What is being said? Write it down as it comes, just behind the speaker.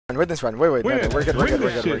Win this round. Wait, no, we're good. We'll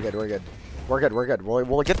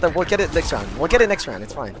get it next round. We'll get it next round.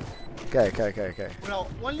 It's fine. Okay. Bro,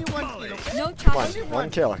 only 1 kill. No Come on, time. one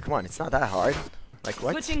kill. Come on, it's not that hard. Like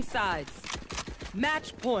what? Switching sides.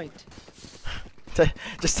 Match point.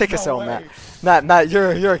 Just take us home, Matt. Matt,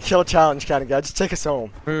 you're a kill challenge kind of guy. Just take us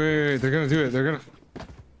home. Wait, they're gonna do it. They're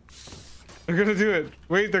gonna do it.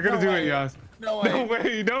 Wait, they're gonna do it, Yas. No way. No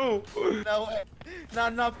way, no. No way.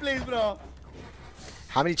 No, please, bro.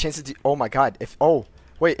 How many chances do you, oh my god, if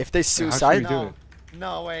if they suicide?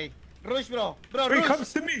 No way. Rush, bro. Wait, rush.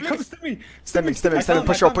 comes to me. Stem him,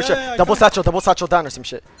 push her. Double satchel down or some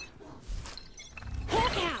shit.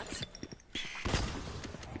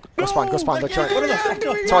 Go spawn, they're killing.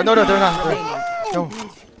 Sorry, no, they're not. No.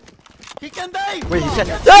 He can die. Wait, he can't.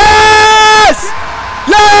 Yes!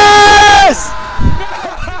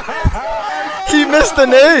 He missed the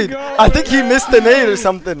nade. I think he missed the nade or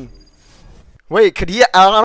something. Wait, could he?